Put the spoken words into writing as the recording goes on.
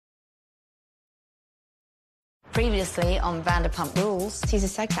Previously on Vanderpump Rules. He's a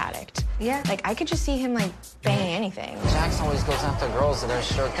sex addict. Yeah. Like, I could just see him, like, banging anything. Jax always goes after girls that are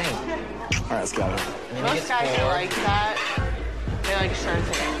sure thing. All right, let's go. Most guys are like that. They like sure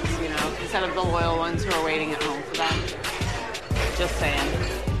things, you know, instead of the loyal ones who are waiting at home for them. Just saying.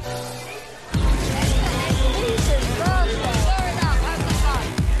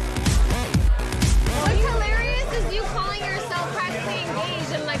 What's hilarious is you calling yourself practically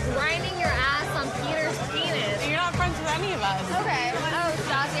engaged and like grinding your ass on Peter's penis. You're not friends with any of us. Okay. Oh,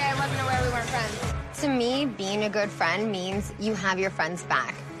 Stassi, I wasn't aware we weren't friends. To me, being a good friend means you have your friend's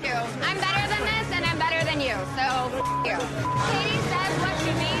back. I'm better than this and I'm better than you, so you. Katie says what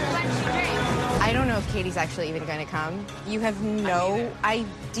she needs when she drinks. I don't know if Katie's actually even going to come. You have no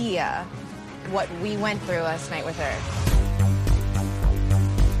idea what we went through last night with her.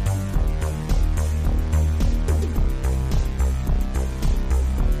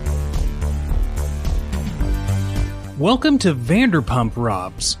 Welcome to Vanderpump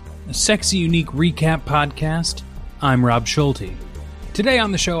Robs, a sexy, unique recap podcast. I'm Rob Schulte. Today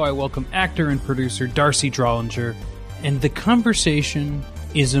on the show, I welcome actor and producer Darcy Drollinger, and the conversation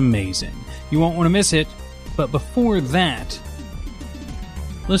is amazing. You won't want to miss it, but before that,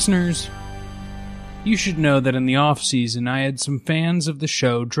 listeners, you should know that in the off-season, I had some fans of the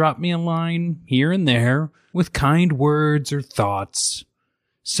show drop me a line here and there with kind words or thoughts.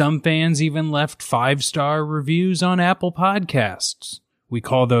 Some fans even left 5-star reviews on Apple Podcasts. We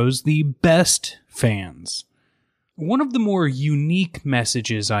call those the best fans. One of the more unique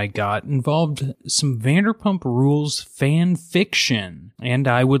messages I got involved some Vanderpump Rules fan fiction, and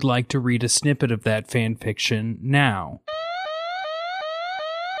I would like to read a snippet of that fan fiction now.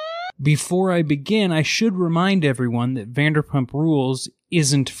 Before I begin, I should remind everyone that Vanderpump Rules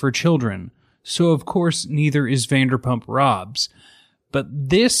isn't for children, so of course neither is Vanderpump Robs. But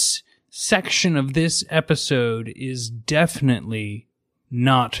this section of this episode is definitely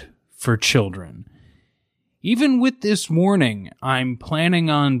not for children. Even with this warning, I'm planning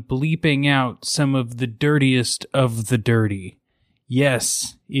on bleeping out some of the dirtiest of the dirty.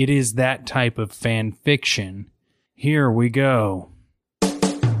 Yes, it is that type of fan fiction. Here we go.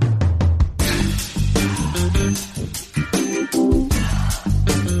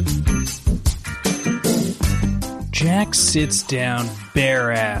 Jax sits down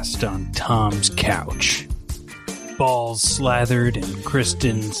bare-assed on Tom's couch. Balls slathered in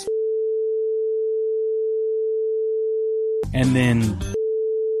Kristen's. And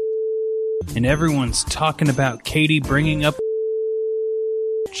everyone's talking about Katie bringing up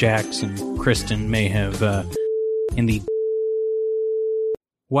Jax and Kristen may have, in the...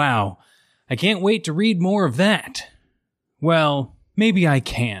 Wow, I can't wait to read more of that. Well, maybe I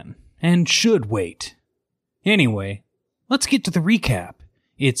can, and should wait. Anyway, let's get to the recap.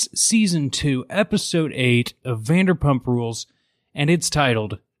 It's Season 2, Episode 8 of Vanderpump Rules, and it's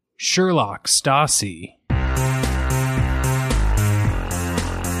titled Sherlock, Stassi.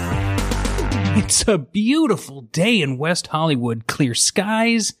 It's a beautiful day in West Hollywood, clear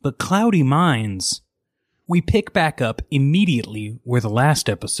skies, but cloudy minds. We pick back up immediately where the last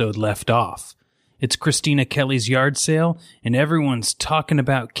episode left off. It's Christina Kelly's yard sale, and everyone's talking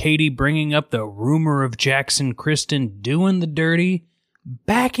about Katie bringing up the rumor of Jax and Kristen doing the dirty.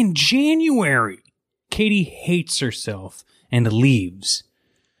 Back in January, Katie hates herself and leaves.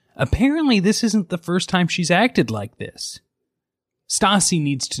 Apparently, this isn't the first time she's acted like this. Stassi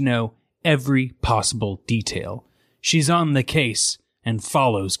needs to know every possible detail. She's on the case and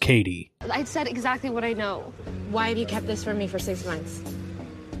follows Katie. I said exactly what I know. Why have you kept this from me for 6 months?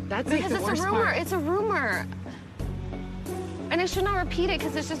 That's Because like the it's worst a rumor. part. It's a rumor. And I should not repeat it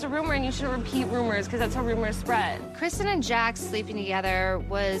because it's just a rumor, and you shouldn't repeat rumors because that's how rumors spread. Kristen and Jax sleeping together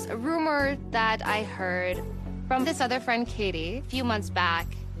was a rumor that I heard from this other friend, Katie, a few months back,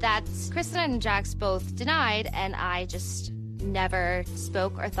 that Kristen and Jax both denied, and I just never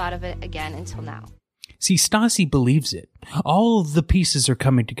spoke or thought of it again until now. See, Stassi believes it. All of the pieces are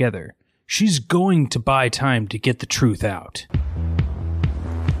coming together. She's going to buy time to get the truth out.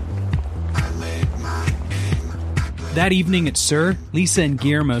 That evening at Sir, Lisa and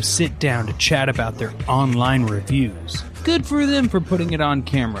Guillermo sit down to chat about their online reviews. Good for them for putting it on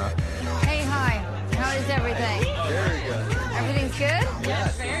camera. Hey, hi. How is everything? Very good. Everything's good?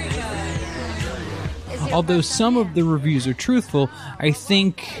 Yes. Very good. Although some of the reviews are truthful, I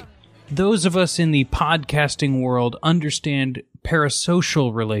think those of us in the podcasting world understand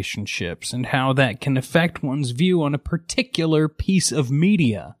parasocial relationships and how that can affect one's view on a particular piece of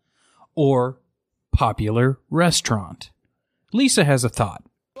media or popular restaurant. Lisa has a thought.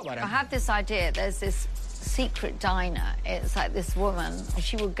 I have this idea. There's this secret diner. It's like this woman,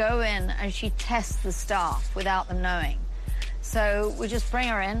 she would go in and she'd test the staff without them knowing. So we just bring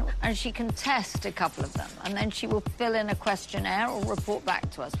her in and she can test a couple of them, and then she will fill in a questionnaire or report back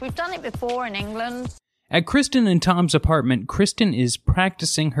to us. We've done it before in England. At Kristen and Tom's apartment, Kristen is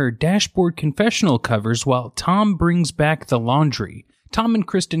practicing her dashboard confessional covers while Tom brings back the laundry. Tom and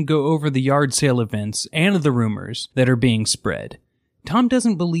Kristen go over the yard sale events and the rumors that are being spread. Tom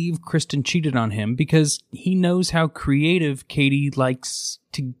doesn't believe Kristen cheated on him because he knows how creative Katie likes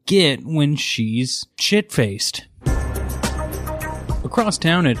to get when she's shit-faced. Across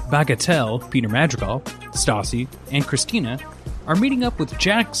town at Bagatelle, Peter Madrigal, Stassi, and Christina are meeting up with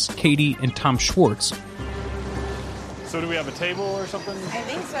Jax, Katie, and Tom Schwartz. So do we have a table or something? I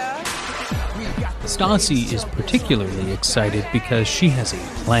think so. Stassi is particularly excited because she has a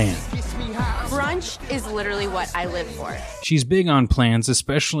plan. Brunch is literally what I live for. She's big on plans,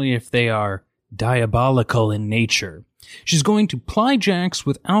 especially if they are diabolical in nature. She's going to ply Jax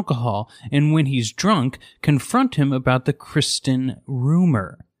with alcohol, and when he's drunk, confront him about the Kristen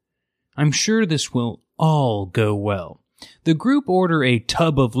rumor. I'm sure this will all go well. The group order a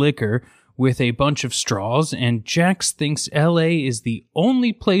tub of liquor with a bunch of straws, and Jax thinks LA is the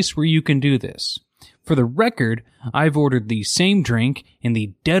only place where you can do this. For the record, I've ordered the same drink in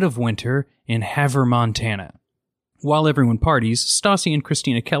the dead of winter in Havre, Montana. While everyone parties, Stassi and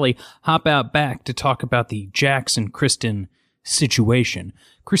Christina Kelly hop out back to talk about the Jax and Kristen situation.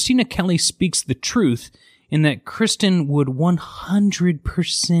 Christina Kelly speaks the truth in that Kristen would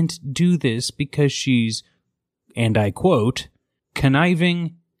 100% do this because she's, and I quote,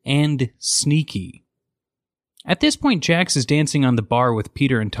 conniving and sneaky. At this point, Jax is dancing on the bar with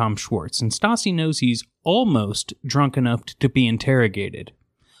Peter and Tom Schwartz, and Stassi knows he's almost drunk enough to be interrogated.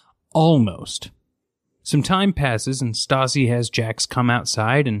 Almost. Some time passes, and Stassi has Jax come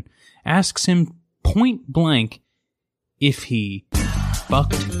outside and asks him point blank if he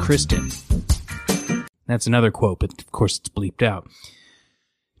fucked Kristen. That's another quote, but of course it's bleeped out.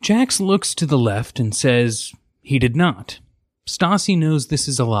 Jax looks to the left and says he did not. Stassi knows this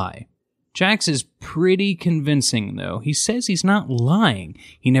is a lie. Jax is pretty convincing, though. He says he's not lying.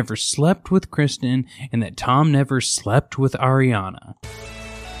 He never slept with Kristen, and that Tom never slept with Ariana.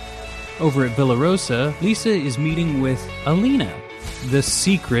 Over at Villa Rosa, Lisa is meeting with Alina, the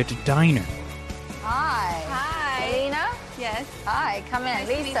secret diner. Hi. Hi. Alina? Yes. Hi, come in. Nice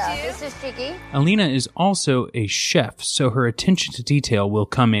to meet Lisa, you. this is Jiggy. Alina is also a chef, so her attention to detail will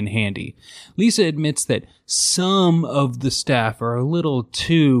come in handy. Lisa admits that some of the staff are a little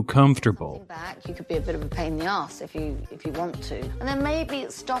too comfortable. Back, you could be a bit of a pain in the ass if you want to. And then maybe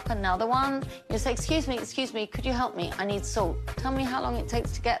stock another one. You say, excuse me, could you help me? I need salt. Tell me how long it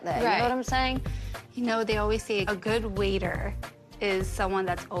takes to get there. You Right. know what I'm saying? You know, they always say a good waiter is someone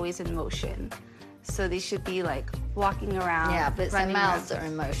that's always in motion. So they should be like walking around. Yeah, but it's their running mouths around. that are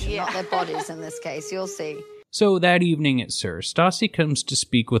in motion, Yeah. not their bodies in this case. You'll see. So that evening at Sir, Stassi comes to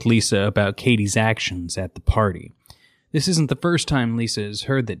speak with Lisa about Katie's actions at the party. This isn't the first time Lisa has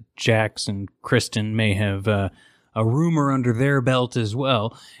heard that Jax and Kristen may have a rumor under their belt as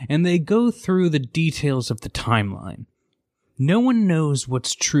well, and they go through the details of the timeline. No one knows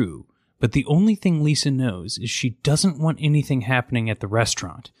what's true, but the only thing Lisa knows is she doesn't want anything happening at the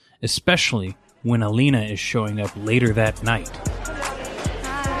restaurant, especially when Alina is showing up later that night. Good,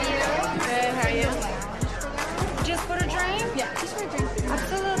 how are you? Just for a drink? Yeah, just for a drink.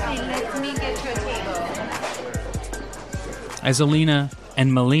 Absolutely. Let me get you a table. As Alina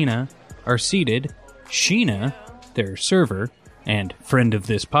and Melina are seated, Sheena, their server and friend of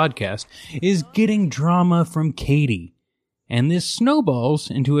this podcast, is getting drama from Katie. And this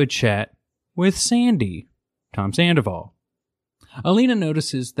snowballs into a chat with Sandy, Tom Sandoval. Alina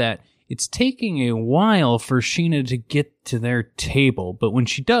notices that it's taking a while for Sheena to get to their table, but when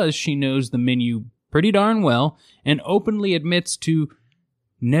she does, she knows the menu pretty darn well and openly admits to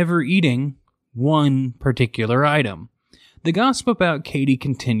never eating one particular item. The gossip about Katie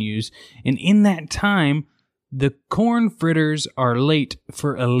continues, and in that time, the corn fritters are late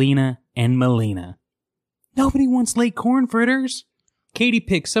for Alina and Melina. Nobody wants late corn fritters. Katie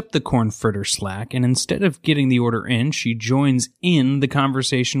picks up the corn fritter slack, and instead of getting the order in, she joins in the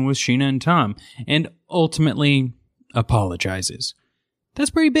conversation with Sheena and Tom, and ultimately apologizes. That's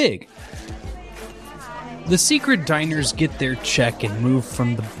pretty big. The secret diners get their check and move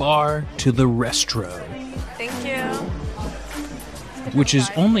from the bar to the restro, Thank you. which is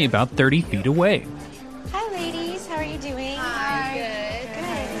only about 30 feet away. Hi, ladies. How are you doing? Hi.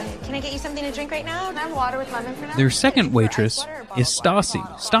 Good. Can I get you something to drink right now? Can I have water with lemon for now? Their second waitress is Stassi.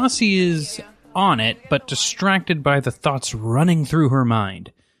 Stassi is on it, but distracted by the thoughts running through her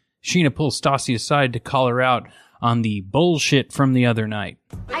mind. Sheena pulls Stassi aside to call her out on the bullshit from the other night.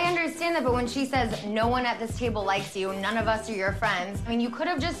 I understand that, but when she says, no one at this table likes you, none of us are your friends, I mean, you could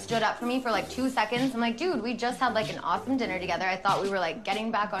have just stood up for me for like 2 seconds. I'm like, dude, we just had like an awesome dinner together. I thought we were like getting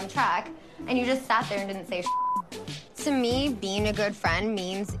back on track, and you just sat there and didn't say To me, being a good friend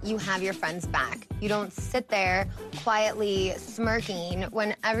means you have your friends back. You don't sit there quietly smirking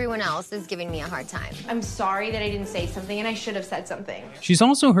when everyone else is giving me a hard time. I'm sorry that I didn't say something, and I should have said something. She's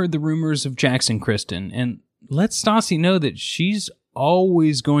also heard the rumors of Jax and Kristen, and lets Stassi know that she's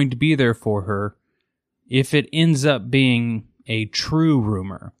always going to be there for her if it ends up being a true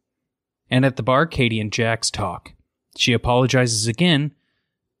rumor. And at the bar, Katie and Jax talk. She apologizes again,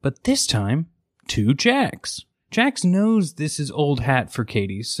 but this time to Jax. Jax knows this is old hat for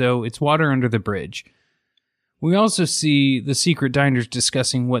Katie, so it's water under the bridge. We also see the secret diners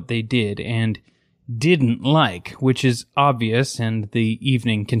discussing what they did and didn't like, which is obvious, and the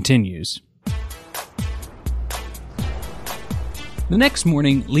evening continues. The next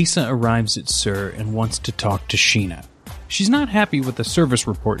morning, Lisa arrives at SIR and wants to talk to Sheena. She's not happy with the service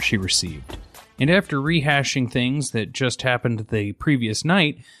report she received, and after rehashing things that just happened the previous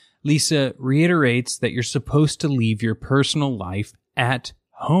night, Lisa reiterates that you're supposed to leave your personal life at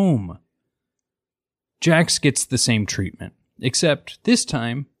home. Jax gets the same treatment, except this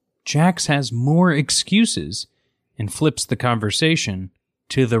time, Jax has more excuses and flips the conversation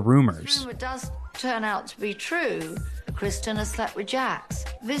to the rumors. If it does turn out to be true, Kristen has slept with Jax.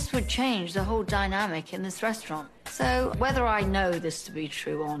 This would change the whole dynamic in this restaurant. So whether I know this to be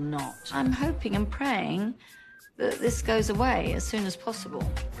true or not, I'm hoping and praying that this goes away as soon as possible.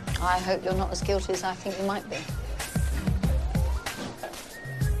 I hope you're not as guilty as I think you might be.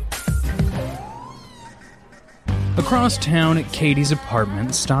 Across town at Katie's apartment,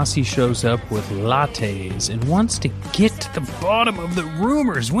 Stassi shows up with lattes and wants to get to the bottom of the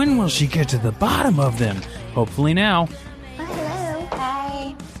rumors. When will she get to the bottom of them? Hopefully now. Oh, hello.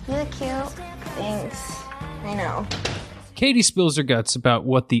 Hi. You look cute. Thanks. I know. Katie spills her guts about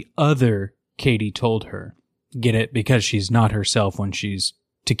what the other Katie told her. Get it? Because she's not herself when she's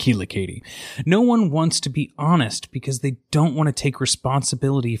Tequila Katie. No one wants to be honest because they don't want to take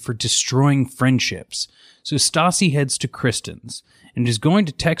responsibility for destroying friendships. So Stassi heads to Kristen's and is going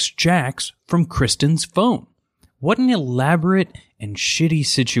to text Jax from Kristen's phone. What an elaborate and shitty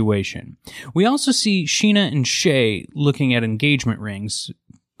situation. We also see Sheena and Shay looking at engagement rings,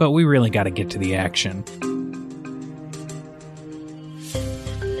 but we really got to get to the action.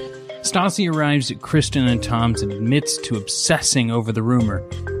 Stassi arrives at Kristen and Tom's and admits to obsessing over the rumor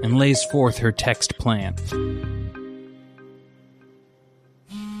and lays forth her text plan.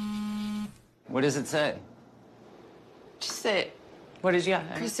 What does it say? Just that, What did you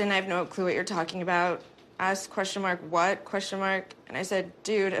got? Kristen, I have no clue what you're talking about. Asked question mark, what? Question mark. And I said,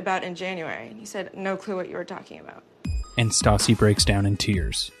 dude, about in January. And he said, no clue what you were talking about. And Stassi breaks down in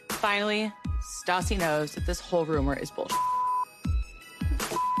tears. Finally, Stassi knows that this whole rumor is bullshit.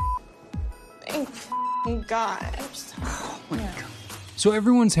 Thank God. Oh my God. So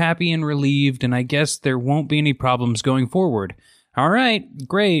everyone's happy and relieved, and I guess there won't be any problems going forward. All right,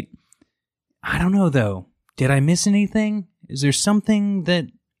 great. I don't know, though. Did I miss anything? Is there something that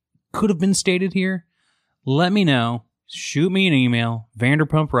could have been stated here? Let me know. Shoot me an email,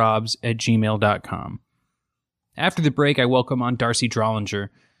 vanderpumprobs@gmail.com. After the break, I welcome on Darcy Drollinger.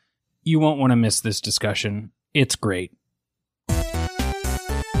 You won't want to miss this discussion. It's great.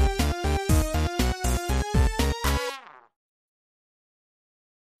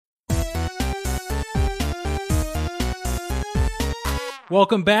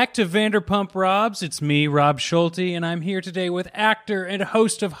 Welcome back to Vanderpump Robs. It's me, Rob Schulte, and I'm here today with actor and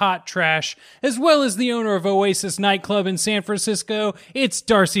host of Hot Trash, as well as the owner of Oasis Nightclub in San Francisco. It's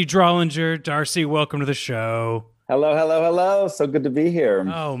Darcy Drollinger. Darcy, welcome to the show. Hello, hello, hello. So good to be here.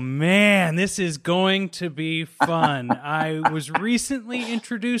 Oh, man, this is going to be fun. I was recently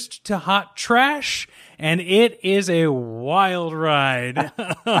introduced to Hot Trash, and it is a wild ride.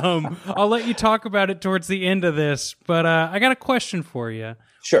 I'll let you talk about it towards the end of this, but I got a question for you.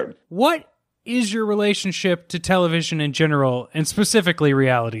 Sure. What is your relationship to television in general, and specifically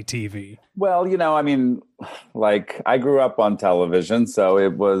reality TV? Well, I grew up on television, so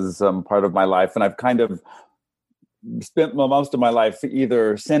it was part of my life, and I've kind of spent most of my life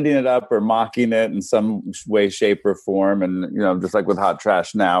either sending it up or mocking it in some way, shape, or form. And, just like with Hot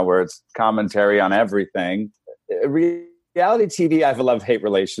Trash now, where it's commentary on everything. Reality TV, I have a love-hate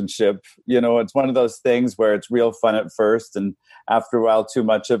relationship. It's one of those things where it's real fun at first. And after a while, too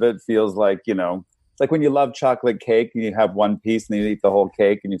much of it feels like, it's like when you love chocolate cake and you have one piece and you eat the whole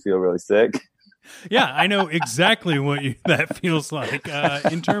cake and you feel really sick. Yeah, I know exactly what that feels like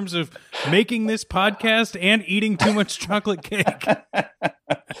in terms of making this podcast and eating too much chocolate cake.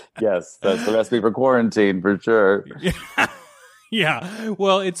 Yes, that's the recipe for quarantine for sure. Yeah.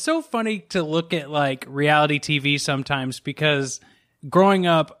 Well, it's so funny to look at like reality TV sometimes because growing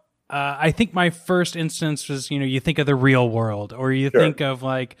up, I think my first instance was, you think of The Real World or you think of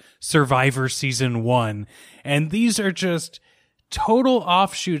like Survivor Season 1. And these are just total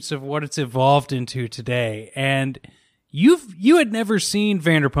offshoots of what it's evolved into today. And you had never seen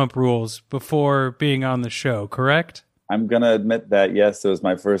Vanderpump Rules before being on the show, correct? I'm going to admit that, yes, it was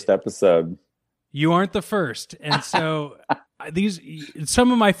my first episode. You aren't the first. And so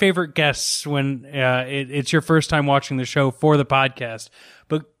some of my favorite guests when it's your first time watching the show for the podcast.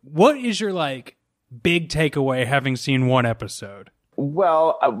 But what is your like big takeaway having seen one episode?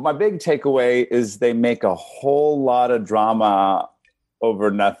 Well, my big takeaway is they make a whole lot of drama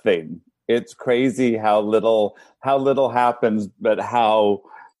over nothing. It's crazy how little happens, but how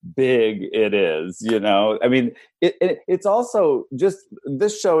big it is, I mean, it's also just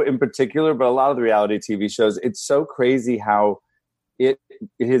this show in particular, but a lot of the reality TV shows, it's so crazy how it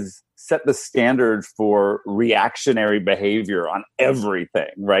has set the standard for reactionary behavior on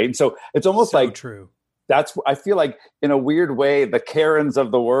everything, right? So it's almost like true. I feel like in a weird way, the Karens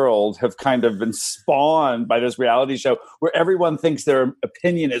of the world have kind of been spawned by this reality show where everyone thinks their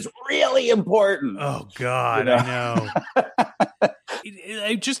opinion is really important. Oh God, I know.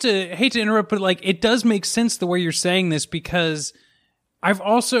 I just hate to interrupt, but like, it does make sense the way you're saying this because I've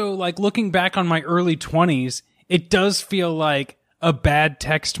also like looking back on my early 20s, it does feel like a bad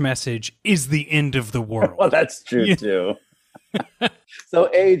text message is the end of the world. Well, that's true too. So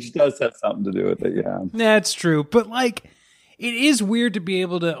age does have something to do with it, yeah. That's true. But like, it is weird to be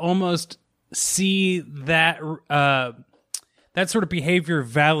able to almost see that that sort of behavior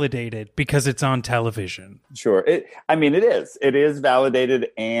validated because it's on television. Sure. It is. It is validated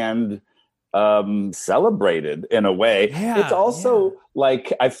and celebrated in a way. Yeah, it's also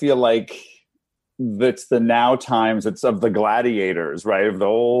like, I feel like it's the now times, it's of the gladiators, right? Of the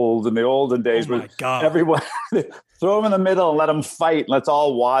olden days where everyone throw them in the middle and let them fight. Let's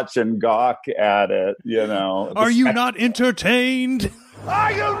all watch and gawk at it, Are you not entertained?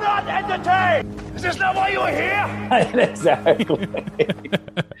 Are you not entertained? Is this not why you were here? Exactly.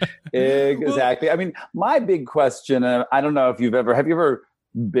 Exactly. I mean, my big question, I don't know if have you ever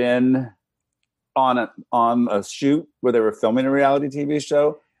been on a shoot where they were filming a reality TV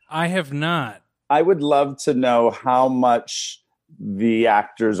show? I have not. I would love to know how much the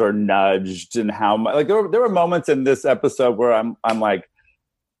actors are nudged and how much, like there were moments in this episode where I'm like,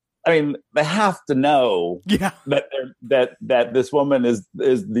 I mean, they have to know that this woman is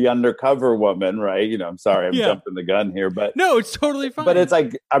the undercover woman, right? I'm sorry, I'm jumping the gun here, but no, it's totally fine. But it's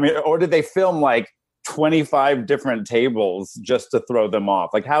like, I mean, or did they film like 25 different tables just to throw them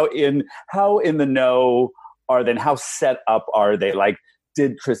off? Like how in the know are they? And how set up are they? Like,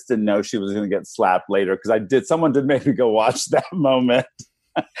 did Kristen know she was going to get slapped later? Because someone did make me go watch that moment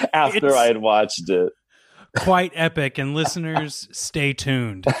after I had watched it. Quite epic, and listeners, stay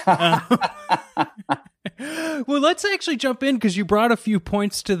tuned. Well, let's actually jump in because you brought a few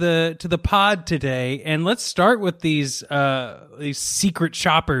points to the pod today, and let's start with these secret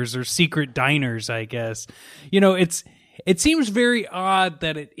shoppers or secret diners, I guess. It seems very odd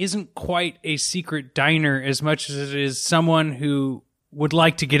that it isn't quite a secret diner as much as it is someone who would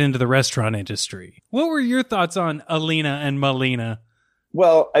like to get into the restaurant industry. What were your thoughts on Alina and Melina?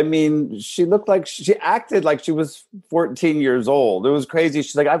 Well, I mean, she acted like she was 14 years old. It was crazy.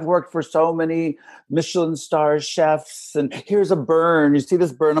 She's like, I've worked for so many Michelin star chefs, and here's a burn. You see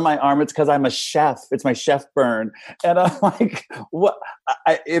this burn on my arm? It's because I'm a chef. It's my chef burn. And I'm like, what?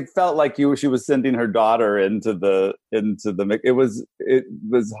 It felt like she was sending her daughter into the mix. It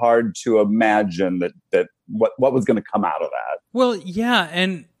was hard to imagine that what was going to come out of that. Well, yeah,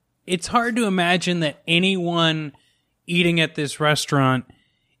 and it's hard to imagine that anyone eating at this restaurant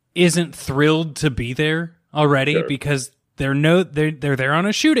isn't thrilled to be there already because they're there on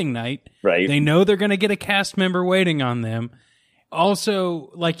a shooting night. Right. They know they're going to get a cast member waiting on them.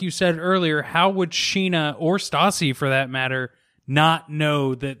 Also, like you said earlier, how would Sheena or Stassi, for that matter, not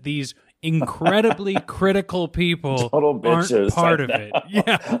know that these incredibly critical people total bitches, aren't part of it?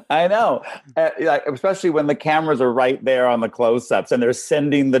 Yeah, I know. Especially when the cameras are right there on the close-ups and they're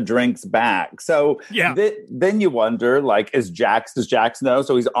sending the drinks back. So then you wonder, like, does Jax know?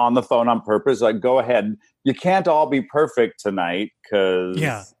 So he's on the phone on purpose. Like, go ahead. You can't all be perfect tonight because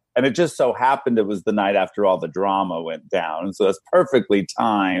and it just so happened it was the night after all the drama went down. So that's perfectly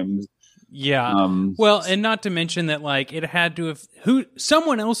timed Yeah. Well, and not to mention that, like, it had to have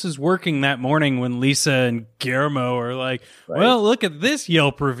someone else is working that morning when Lisa and Guillermo are like, well, look at this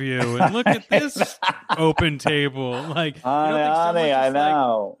Yelp review and look at this open table. Like, honey, I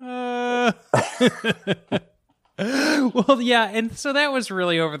know. Well, yeah, and so that was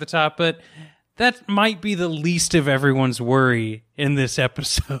really over the top, but that might be the least of everyone's worry in this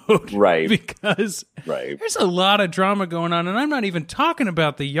episode. Right. Because there's a lot of drama going on, and I'm not even talking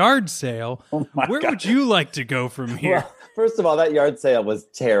about the yard sale. Oh Where would you like to go from here? Well, first of all, that yard sale was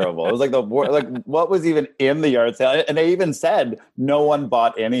terrible. It was like what was even in the yard sale? And they even said no one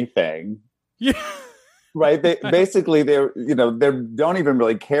bought anything. Yeah. Right. They basically they don't even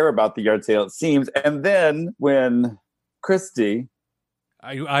really care about the yard sale, it seems. And then when Christy,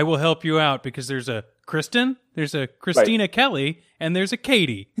 I will help you out because there's a Kristen, there's a Christina Kelly, and there's a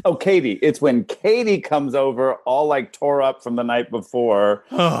Katie. Oh, Katie. It's when Katie comes over all like tore up from the night before,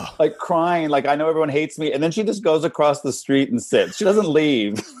 like crying, like, I know everyone hates me. And then she just goes across the street and sits. She doesn't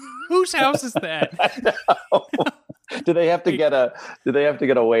leave. Whose house is that? Do they have to get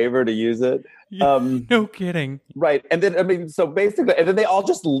a waiver to use it? No kidding. Right. And then, so basically, and then they all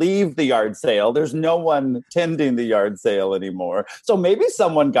just leave the yard sale. There's no one tending the yard sale anymore. So maybe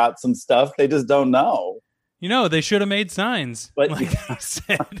someone got some stuff. They just don't know. They should have made signs. But like they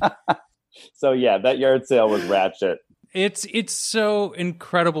said. So yeah, that yard sale was ratchet. It's so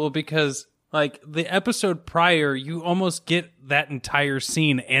incredible because, like, the episode prior, you almost get that entire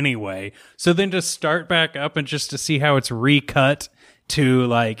scene anyway. So then to start back up and just to see how it's recut to,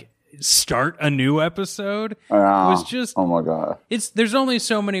 like, start a new episode was just... Oh, my God. There's only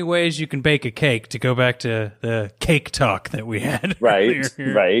so many ways you can bake a cake, to go back to the cake talk that we had earlier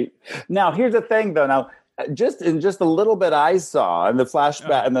here. Right. Now, here's the thing, though. Now, just a little bit I saw in the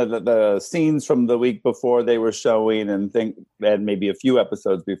flashback and the scenes from the week before they were showing and maybe a few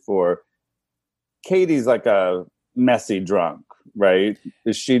episodes before, Katie's like a messy drunk, right?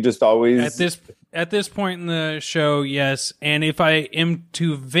 Is she just always at this point in the show? Yes. And if I am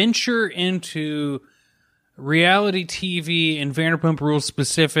to venture into reality TV and Vanderpump Rules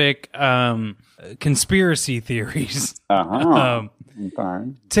specific conspiracy theories,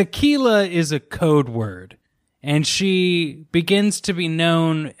 tequila is a code word, and she begins to be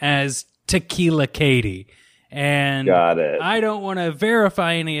known as Tequila Katie. And got it. I don't want to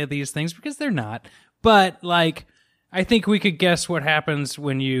verify any of these things because they're not. But, like, I think we could guess what happens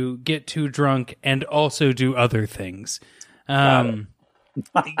when you get too drunk and also do other things. You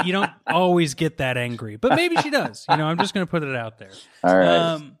don't always get that angry, but maybe she does. I'm just going to put it out there. All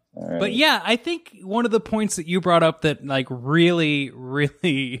right. But yeah, I think one of the points that you brought up that, like, really,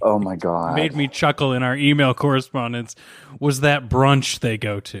 really oh my God, made me chuckle in our email correspondence was that brunch they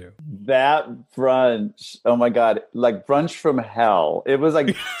go to. That brunch, oh my God, like brunch from hell. It was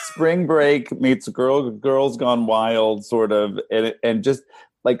like spring break meets Girls Gone Wild, sort of, and just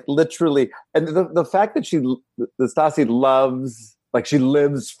like literally, and the fact that Stassi loves. Like she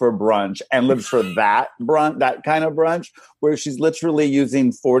lives for brunch and lives for that kind of brunch, where she's literally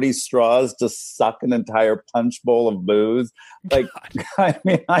using 40 straws to suck an entire punch bowl of booze. Like, I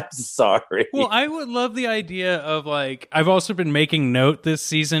mean, I'm sorry. Well, I would love the idea of, like, I've also been making note this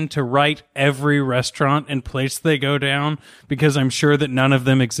season to write every restaurant and place they go down, because I'm sure that none of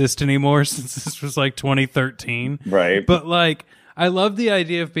them exist anymore since this was like 2013. Right. But, like, I love the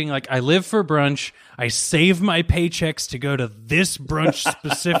idea of being like, I live for brunch. I save my paychecks to go to this brunch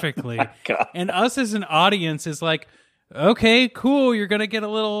specifically. And us as an audience is like, okay, cool. You're going to get a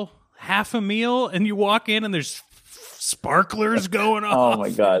little half a meal, and you walk in and there's sparklers going off. Oh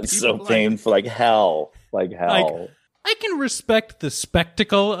my God. It's so painful. Like hell. Like hell. Like, I can respect the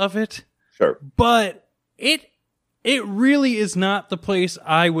spectacle of it. Sure. But it really is not the place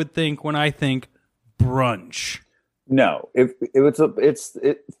I would think when I think brunch. No, it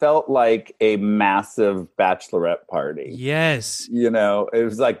felt like a massive bachelorette party. Yes. It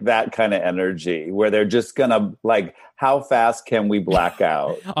was like that kind of energy where they're just going to, like, how fast can we black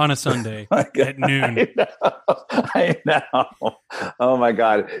out? On a Sunday at noon. I know. Oh my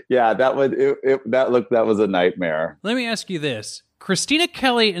God. Yeah, that was a nightmare. Let me ask you this. Christina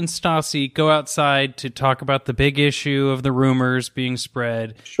Kelly and Stassi go outside to talk about the big issue of the rumors being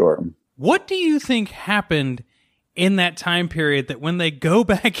spread. Sure. What do you think happened in that time period that when they go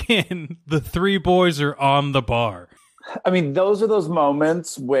back in, the three boys are on the bar? I mean, those are those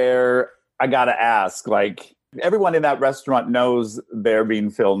moments where I got to ask, like, everyone in that restaurant knows they're being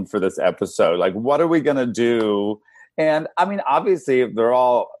filmed for this episode. Like, what are we going to do? And I mean, obviously, if they're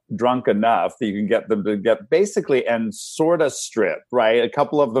all drunk enough that you can get them to get basically and sort of strip, right? A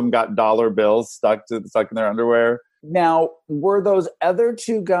couple of them got dollar bills stuck in their underwear. Now, were those other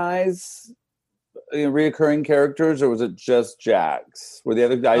two guys reoccurring characters, or was it just Jax? Were the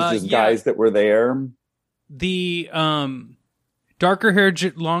other guys just guys that were there? The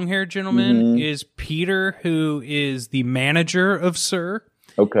darker-haired, long-haired gentleman is Peter, who is the manager of Sir.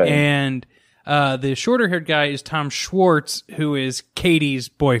 Okay. And the shorter-haired guy is Tom Schwartz, who is Katie's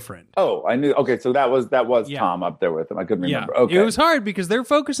boyfriend. Oh, I knew. Okay, so that was Tom up there with him. I couldn't remember. Okay. It was hard because they're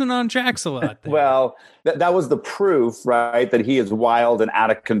focusing on Jax a lot there. Well, that was the proof, right? That he is wild and out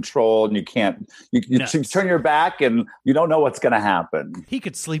of control, and you can't. You turn your back, and you don't know what's going to happen. He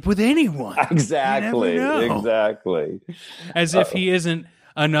could sleep with anyone. Exactly. You never know. Exactly. As if he isn't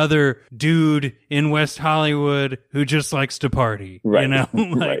another dude in West Hollywood who just likes to party, right. You know,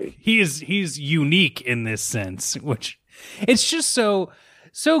 like Right. he's unique in this sense, which it's just so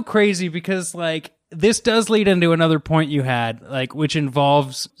crazy because like this does lead into another point you had, like, which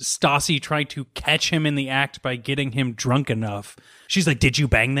involves Stassi trying to catch him in the act by getting him drunk enough. She's like, "Did you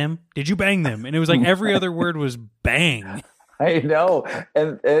bang them? Did you bang them?" And it was like every other word was bang. I know,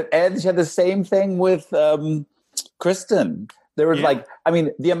 and she had the same thing with Kristen. There was like, I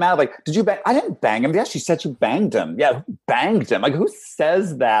mean, the amount of like, did you bang? I didn't bang him. Yeah, she said you banged him. Yeah, who banged him? Like, who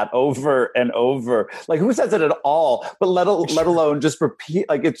says that over and over? Like, who says it at all? But let alone just repeat.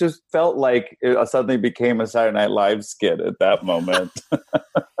 Like, it just felt like it suddenly became a Saturday Night Live skit at that moment.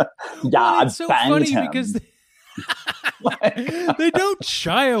 Well, it's so banged funny him. because they don't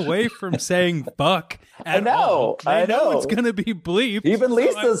shy away from saying "fuck." I know. I know it's going to be bleeped. Even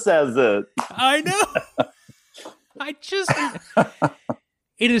Lisa says it. I know. I just,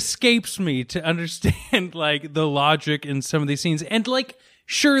 it escapes me to understand like the logic in some of these scenes. And like,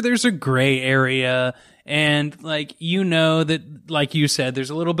 sure, there's a gray area and like, you know, that like you said,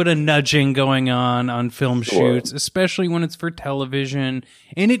 there's a little bit of nudging going on film shoots, especially when it's for television.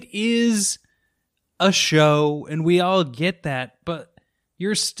 And it is a show and we all get that, but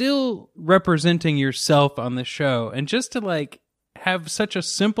you're still representing yourself on the show. And just to like, have such a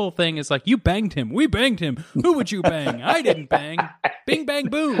simple thing as like, you banged him, we banged him, who would you bang? I didn't bang. Bing bang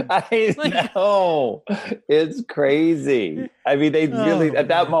boom. I know. It's crazy. I mean, they really at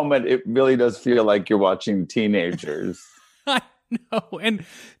that moment it really does feel like you're watching teenagers. I know. And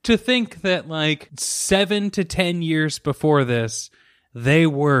to think that like 7 to 10 years before this they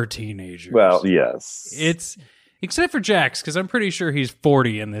were teenagers. Well, yes. It's except for Jax, because I'm pretty sure he's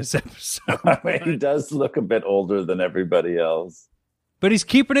 40 in this episode. I mean, he does look a bit older than everybody else. But he's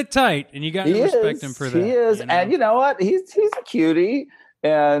keeping it tight, and you got to respect him for that. He is. You know? And you know what? He's a cutie.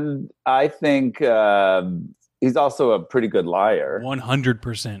 And I think he's also a pretty good liar.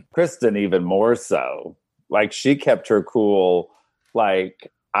 100%. Kristen even more so. Like, she kept her cool.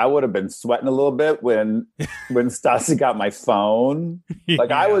 Like, I would have been sweating a little bit when Stassi got my phone.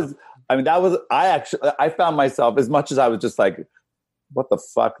 Like, I found myself, as much as I was just like, what the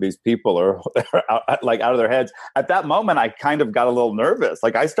fuck, these people are like out of their heads. At that moment, I kind of got a little nervous.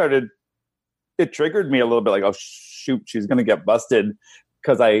 Like, it triggered me a little bit like, oh shoot, she's going to get busted.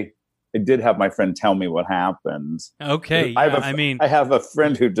 Because I did have my friend tell me what happened. Okay. I have a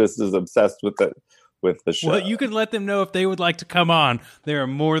friend who just is obsessed with the show. Well, you can let them know if they would like to come on. They are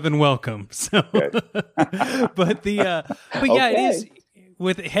more than welcome. So, but yeah, it is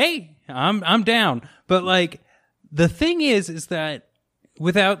with, hey, I'm down. But like, the thing is that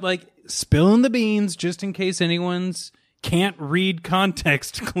without like spilling the beans, just in case anyone's can't read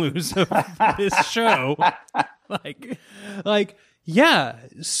context clues of this show, like, yeah,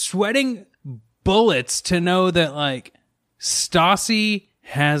 sweating bullets to know that like Stassi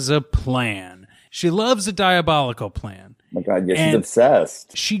has a plan. She loves a diabolical plan. Oh my God, yeah, she's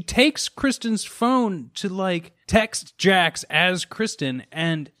obsessed. She takes Kristen's phone to like text Jax as Kristen,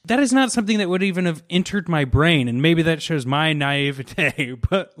 and that is not something that would even have entered my brain, and maybe that shows my naivete,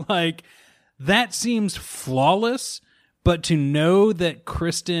 but like that seems flawless. But to know that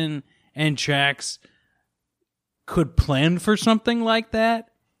Kristen and Jax could plan for something like that,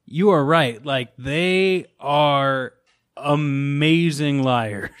 you are right. Like, they are amazing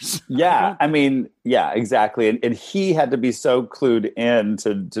liars. Yeah, I mean, yeah, exactly. And he had to be so clued in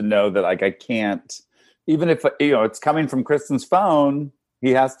to know that, like, I can't, even if, it's coming from Kristen's phone,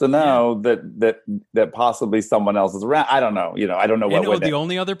 he has to know that possibly someone else is around. I don't know. I don't know what. The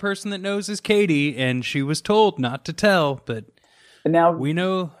only other person that knows is Katie, and she was told not to tell, but now we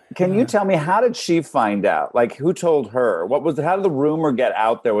know. Can you tell me, how did she find out? Like, who told her? What was it? How did the rumor get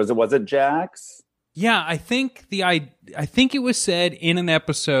out there? Was it Jax? Yeah, I think it was said in an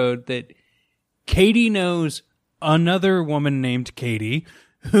episode that Katie knows another woman named Katie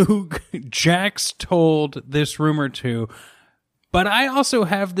who Jax told this rumor to, But I also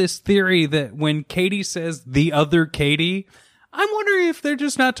have this theory that when Katie says the other Katie, I'm wondering if they're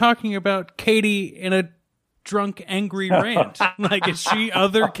just not talking about Katie in a drunk, angry rant. Like, is she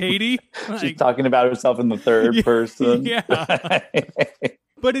other Katie? Like, she's talking about herself in the third person. Yeah.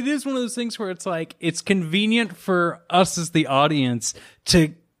 But it is one of those things where it's like, it's convenient for us as the audience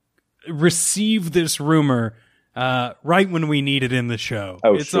to receive this rumor right when we need it in the show.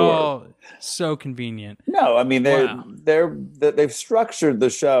 Oh, it's sure. all so convenient. No, I mean, they've structured the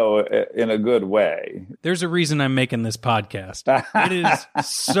show in a good way. There's a reason I'm making this podcast. It is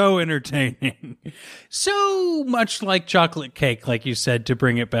so entertaining. So much like chocolate cake, like you said, to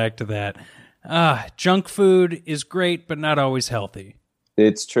bring it back to that. Junk food is great, but not always healthy.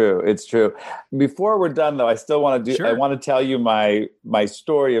 It's true. It's true. Before we're done, though, I still want to I want to tell you my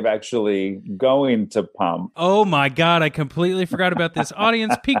story of actually going to Pump. Oh my God, I completely forgot about this.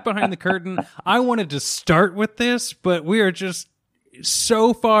 Audience, peek behind the curtain. I wanted to start with this, but we are just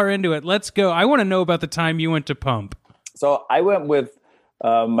so far into it. Let's go. I want to know about the time you went to Pump. So I went with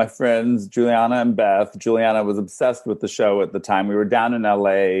my friends, Juliana and Beth. Juliana was obsessed with the show at the time. We were down in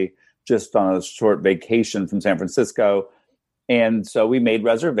LA just on a short vacation from San Francisco. And so we made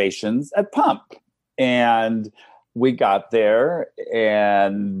reservations at Pump, and we got there,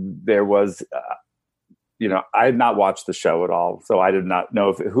 and there was, I had not watched the show at all. So I did not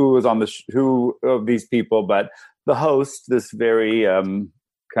know who was on who of these people, but the host, this very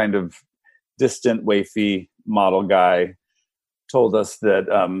kind of distant, wafy model guy, told us that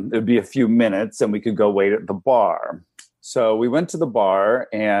it would be a few minutes and we could go wait at the bar. So we went to the bar,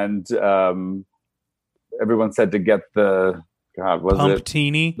 and everyone said to get the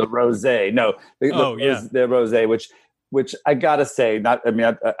Pumptini? The rosé. No, the rosé, which I gotta say,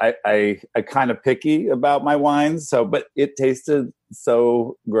 I kind of picky about my wines. So, but it tasted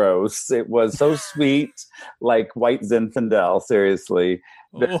so gross. It was so sweet, like white Zinfandel. Seriously,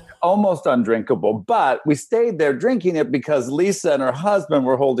 almost undrinkable. But we stayed there drinking it because Lisa and her husband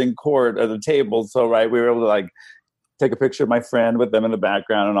were holding court at a table. So, we were able to take a picture of my friend with them in the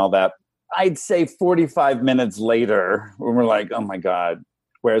background and all that. I'd say 45 minutes later, when we're like, oh my God,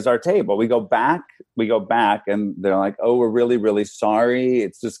 where's our table? We go back, and they're like, oh, we're really, really sorry.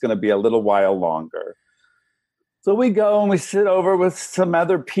 It's just going to be a little while longer. So we go and we sit over with some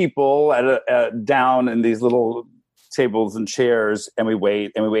other people down in these little tables and chairs, and we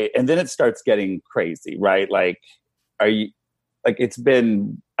wait. And then it starts getting crazy, right? It's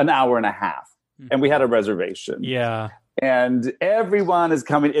been an hour and a half, and we had a reservation. Yeah. And everyone is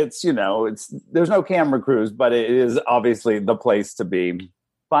coming. It's, there's no camera crews, but it is obviously the place to be.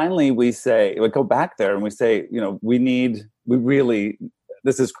 Finally, we go back there and we say,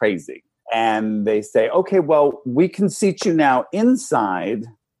 this is crazy. And they say, okay, well, we can seat you now inside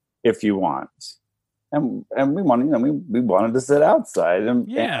if you want. And we wanted, we wanted to sit outside.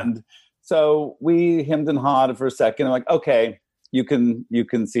 And so we hemmed and hawed for a second. I'm like, okay, you can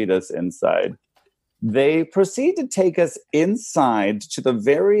seat us inside. They proceed to take us inside to the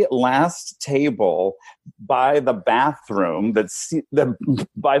very last table by the bathroom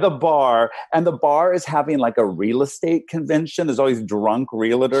by the bar. And the bar is having a real estate convention. There's always drunk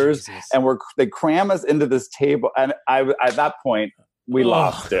realtors. Jesus. And they cram us into this table. And at that point, we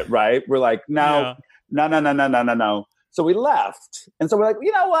lost it, right? We're like, no. So we left. And so we're like,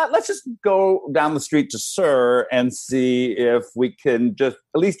 you know what? Let's just go down the street to Sir and see if we can just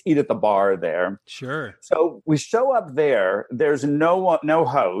at least eat at the bar there. Sure. So we show up there. There's no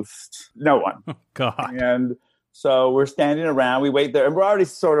host, no one. Oh, God. And so we're standing around. We wait there, and we're already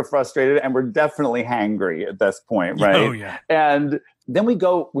sort of frustrated, and we're definitely hangry at this point, right? Oh, yeah. And then we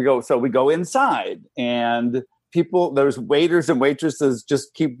go inside, and there's waiters and waitresses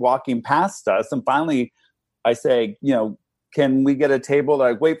just keep walking past us. And finally, I say, can we get a table?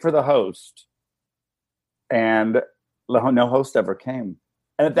 They're like, wait for the host. And no host ever came.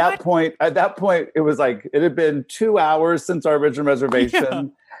 And at that point, it was it had been 2 hours since our original reservation. Yeah.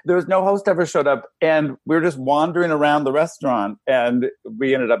 There was no host ever showed up. And we were just wandering around the restaurant. And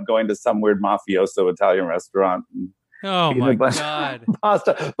we ended up going to some weird mafioso Italian restaurant. Oh, my God.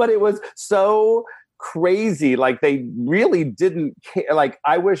 Pasta. But it was so crazy. They really didn't care.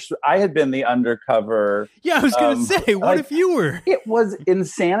 I wish I had been the undercover. Yeah, I was going to say, what if you were? It was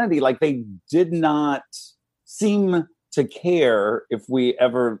insanity. They did not seem to care if we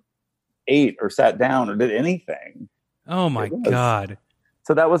ever ate or sat down or did anything. Oh my God.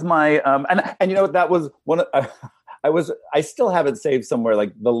 So that was my and that was one I still have it saved somewhere,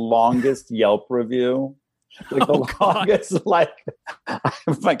 the longest Yelp review Like the longest, like, oh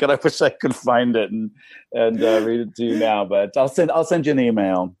my God, I wish I could find it and read it to you now, but I'll send you an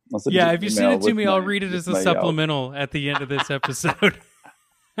email. If you send it to me, I'll read it as a supplemental at the end of this episode.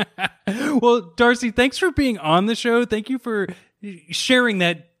 Well, Darcy, thanks for being on the show. Thank you for sharing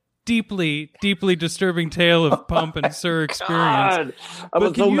that deeply, deeply disturbing tale of Pump and Sir experience. I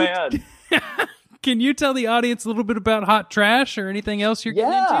was so mad. Can you tell the audience a little bit about Hot Trash or anything else you're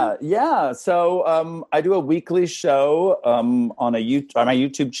getting into? Yeah. So I do a weekly show on my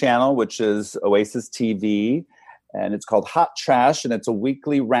YouTube channel, which is Oasis TV, and it's called Hot Trash, and it's a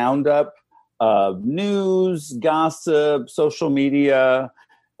weekly roundup of news, gossip, social media.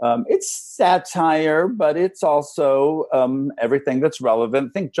 It's satire, but it's also everything that's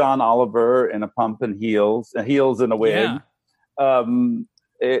relevant. Think John Oliver in a pump and heels in a wig. Yeah.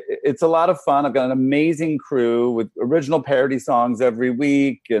 It's a lot of fun. I've got an amazing crew with original parody songs every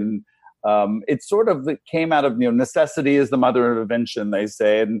week. And it sort of came out of, necessity is the mother of invention, they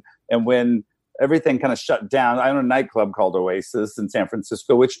say. And when everything kind of shut down, I own a nightclub called Oasis in San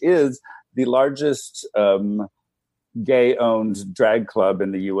Francisco, which is the largest gay-owned drag club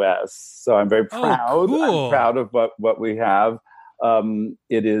in the U.S. So I'm very proud. Cool. I'm proud of what we have.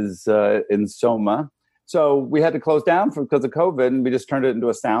 It is in Soma. So we had to close down because of COVID, and we just turned it into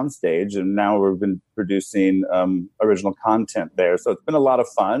a sound stage. And now we've been producing original content there. So it's been a lot of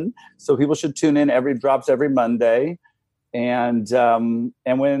fun. So people should tune in. Drops every Monday. And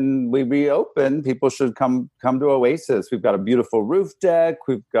when we reopen, people should come to Oasis. We've got a beautiful roof deck.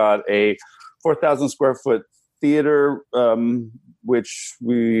 We've got a 4,000 square foot theater, which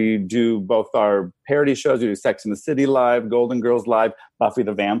we do both our parody shows. We do Sex and the City live, Golden Girls live, Buffy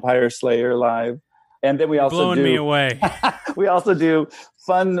the Vampire Slayer live. And then we also blowing me away. We also do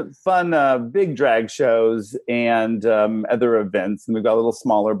fun big drag shows and other events. And we've got a little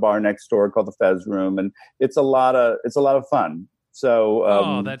smaller bar next door called the Fez Room, and it's a lot of fun.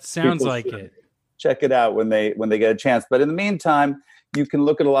 So that sounds like it. Check it out when they get a chance. But in the meantime, you can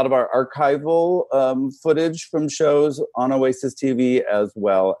look at a lot of our archival footage from shows on Oasis TV, as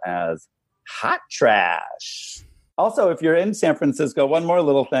well as Hot Trash. Also, if you're in San Francisco, one more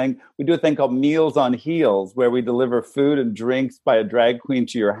little thing. We do a thing called Meals on Heels, where we deliver food and drinks by a drag queen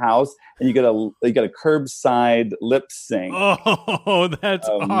to your house, and you get a curbside lip sync. Oh, that's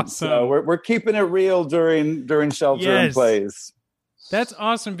awesome! So we're keeping it real during shelter in place. That's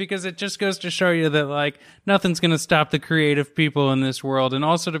awesome, because it just goes to show you that nothing's going to stop the creative people in this world, and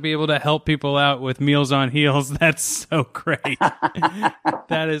also to be able to help people out with Meals on Heels. That's so great.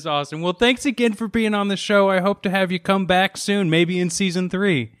 That is awesome. Well, thanks again for being on the show. I hope to have you come back soon, maybe in season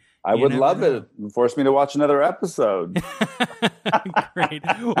 3. I would love it. Force me to watch another episode. Great.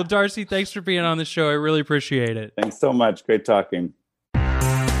 Well, Darcy, thanks for being on the show. I really appreciate it. Thanks so much. Great talking.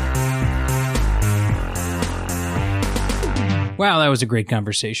 Wow, that was a great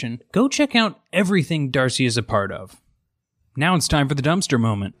conversation. Go check out everything Darcy is a part of. Now it's time for the dumpster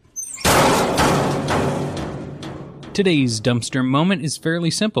moment. Today's dumpster moment is fairly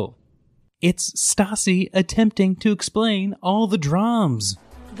simple. It's Stassi attempting to explain all the drums.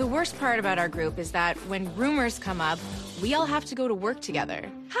 The worst part about our group is that when rumors come up, we all have to go to work together.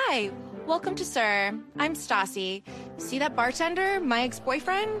 Hi, welcome to Sir. I'm Stassi. See that bartender, my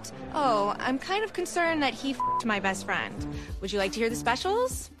ex-boyfriend? Oh, I'm kind of concerned that he f***ed my best friend. Would you like to hear the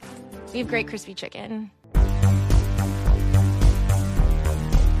specials? We have great crispy chicken.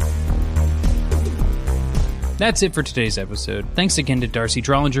 That's it for today's episode. Thanks again to Darcy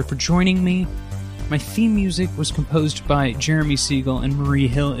Drollinger for joining me. My theme music was composed by Jeremy Siegel, and Marie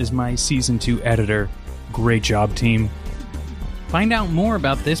Hill is my Season 2 editor. Great job, team. Find out more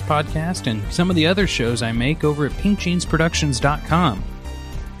about this podcast and some of the other shows I make over at pinkjeansproductions.com.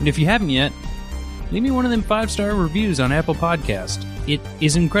 And if you haven't yet, leave me one of them 5-star reviews on Apple Podcast. It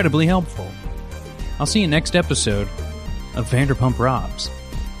is incredibly helpful. I'll see you next episode of Vanderpump Robs.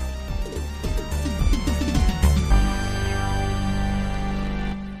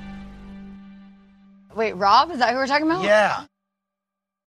 Wait, Rob? Is that who we're talking about? Yeah.